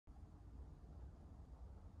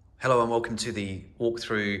Hello and welcome to the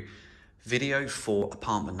walkthrough video for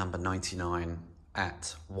apartment number 99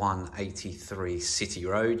 at 183 City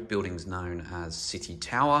Road, buildings known as City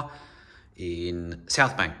Tower in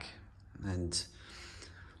Southbank. And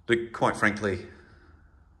look, quite frankly,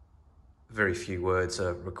 very few words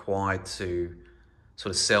are required to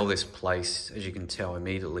sort of sell this place. As you can tell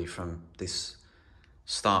immediately from this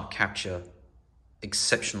stark capture,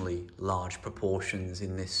 exceptionally large proportions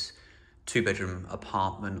in this two-bedroom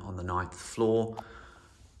apartment on the 9th floor.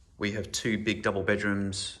 We have two big double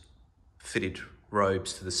bedrooms, fitted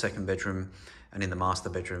robes to the second bedroom, and in the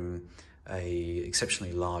master bedroom, a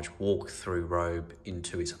exceptionally large walk-through robe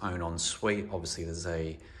into its own ensuite. Obviously, there's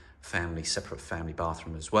a separate family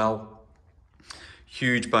bathroom as well.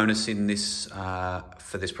 Huge bonus in this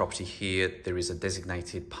for this property here, there is a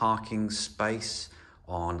designated parking space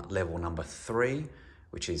on level number 3,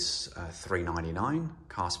 which is $3.99,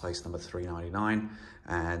 car space number $3.99,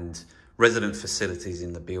 and resident facilities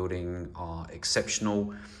in the building are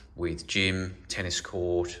exceptional with gym, tennis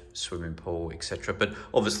court, swimming pool, etc. But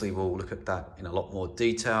obviously we'll look at that in a lot more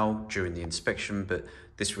detail during the inspection, but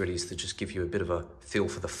this really is to just give you a bit of a feel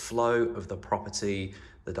for the flow of the property,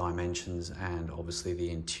 the dimensions, and obviously the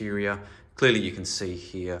interior. Clearly you can see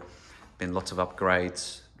here, been lots of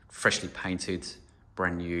upgrades, freshly painted,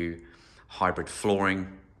 brand new hybrid flooring,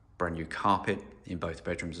 brand new carpet in both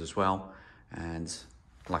bedrooms as well. And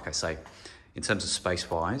like I say, in terms of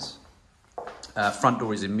space-wise, front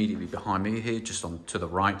door is immediately behind me here, just on to the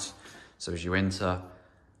right. So as you enter,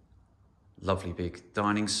 lovely big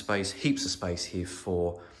dining space, heaps of space here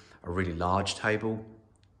for a really large table,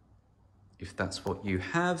 if that's what you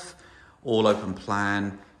have. All open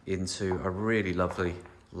plan into a really lovely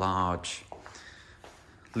large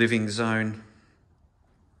living zone.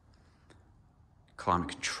 Climate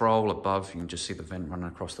control above, you can just see the vent running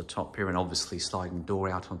across the top here, and obviously sliding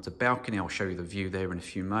door out onto the balcony. I'll show you the view there in a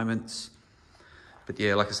few moments. But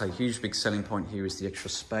yeah, like I say, huge big selling point here is the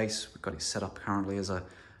extra space. We've got it set up currently as a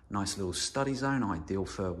nice little study zone, ideal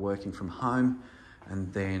for working from home.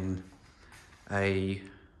 And then a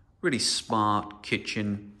really smart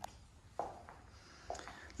kitchen.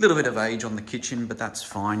 Little bit of age on the kitchen, but that's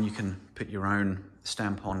fine. You can put your own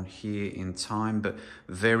stamp on here in time, but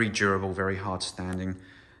very durable, very hard standing,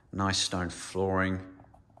 nice stone flooring,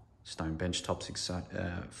 stone bench tops,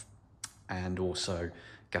 and also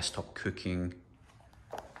gas top cooking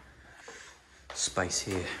space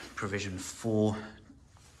here. Provision for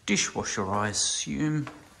dishwasher, I assume,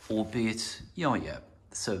 albeit, yeah,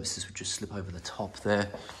 the services would just slip over the top there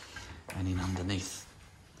and in underneath.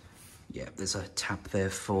 Yeah, there's a tap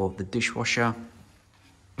there for the dishwasher.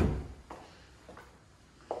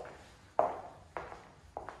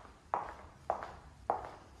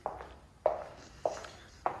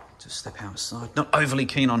 Just step outside. Not overly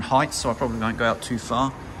keen on heights, so I probably won't go out too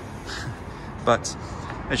far. But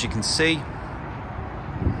as you can see,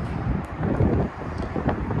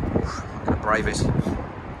 I'm gonna brave it.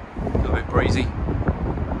 A little bit breezy.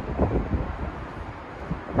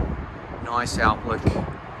 Nice outlook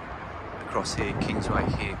across here, Kingsway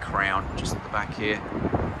here, Crown just at the back here.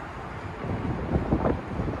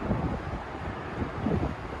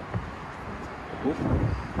 Ooh.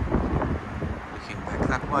 Looking back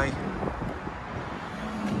that way.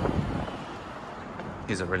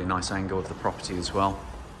 Here's a really nice angle of the property as well.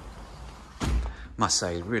 Must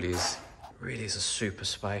say, it really is a super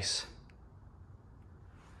space.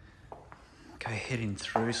 Okay, heading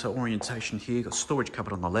through, so orientation here, got storage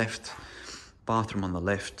cupboard on the left, bathroom on the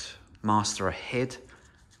left, master ahead,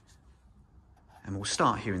 and we'll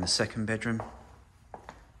start here in the second bedroom.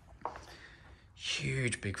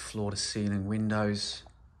 Huge big floor to ceiling windows,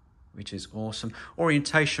 which is awesome.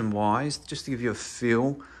 Orientation wise, just to give you a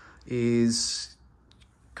feel, is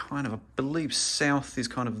kind of, I believe south is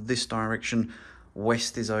kind of this direction,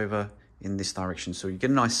 west is over in this direction. So you get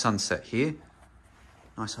a nice sunset here,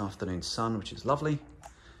 nice afternoon sun, which is lovely.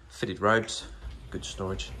 Fitted robes, good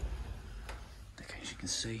storage. Okay, as you can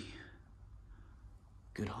see,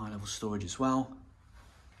 good high-level storage as well.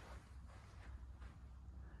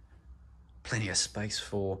 Plenty of space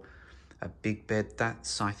for a big bed. I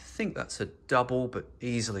think that's a double, but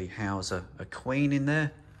easily house a queen in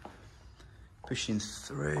there. Pushing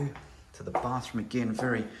through to the bathroom again,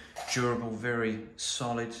 very durable, very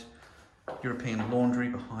solid. European laundry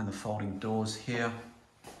behind the folding doors here.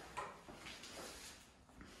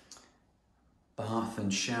 Bath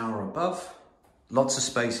and shower above. Lots of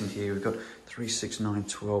space in here. We've got 3, 6, 9,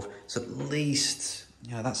 12. It's at least,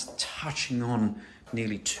 that's touching on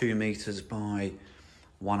nearly 2 meters by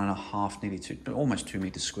 1.5, nearly almost 2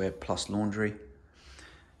 meters square plus laundry.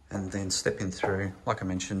 And then stepping through, like I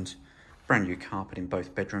mentioned, brand new carpet in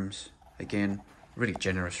both bedrooms. Again, really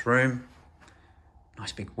generous room.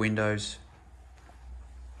 Nice big windows.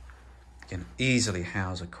 Again, easily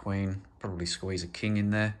house a queen, probably squeeze a king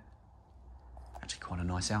in there. Actually quite a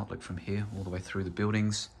nice outlook from here, all the way through the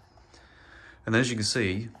buildings. And then as you can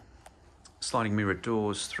see, sliding mirror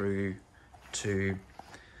doors through to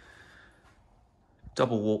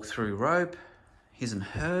double walk-through robe, his and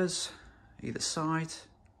hers, either side.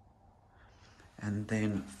 And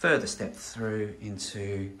then further step through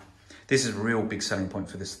into, this is a real big selling point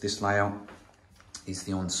for this layout, is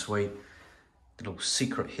the ensuite. Little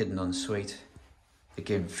secret hidden ensuite.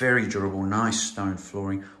 Again, very durable, nice stone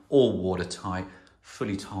flooring, all watertight,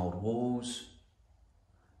 fully tiled walls.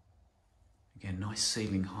 Again, nice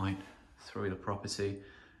ceiling height through the property,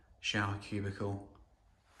 shower cubicle.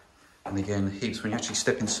 And again, heaps, when you actually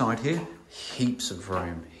step inside here, heaps of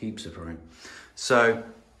room, heaps of room. So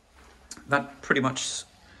that pretty much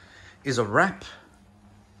is a wrap.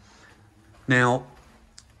 Now,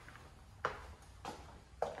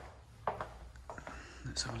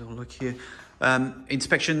 let's have a little look here.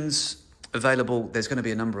 Inspections available. There's going to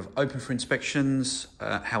be a number of open for inspections.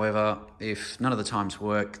 However, if none of the times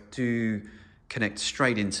work, do connect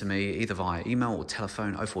straight into me, either via email or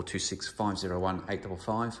telephone, 0426 501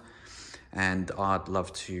 855. And I'd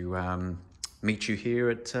love to meet you here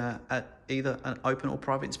at either an open or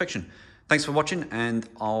private inspection. Thanks for watching, and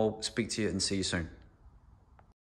I'll speak to you and see you soon.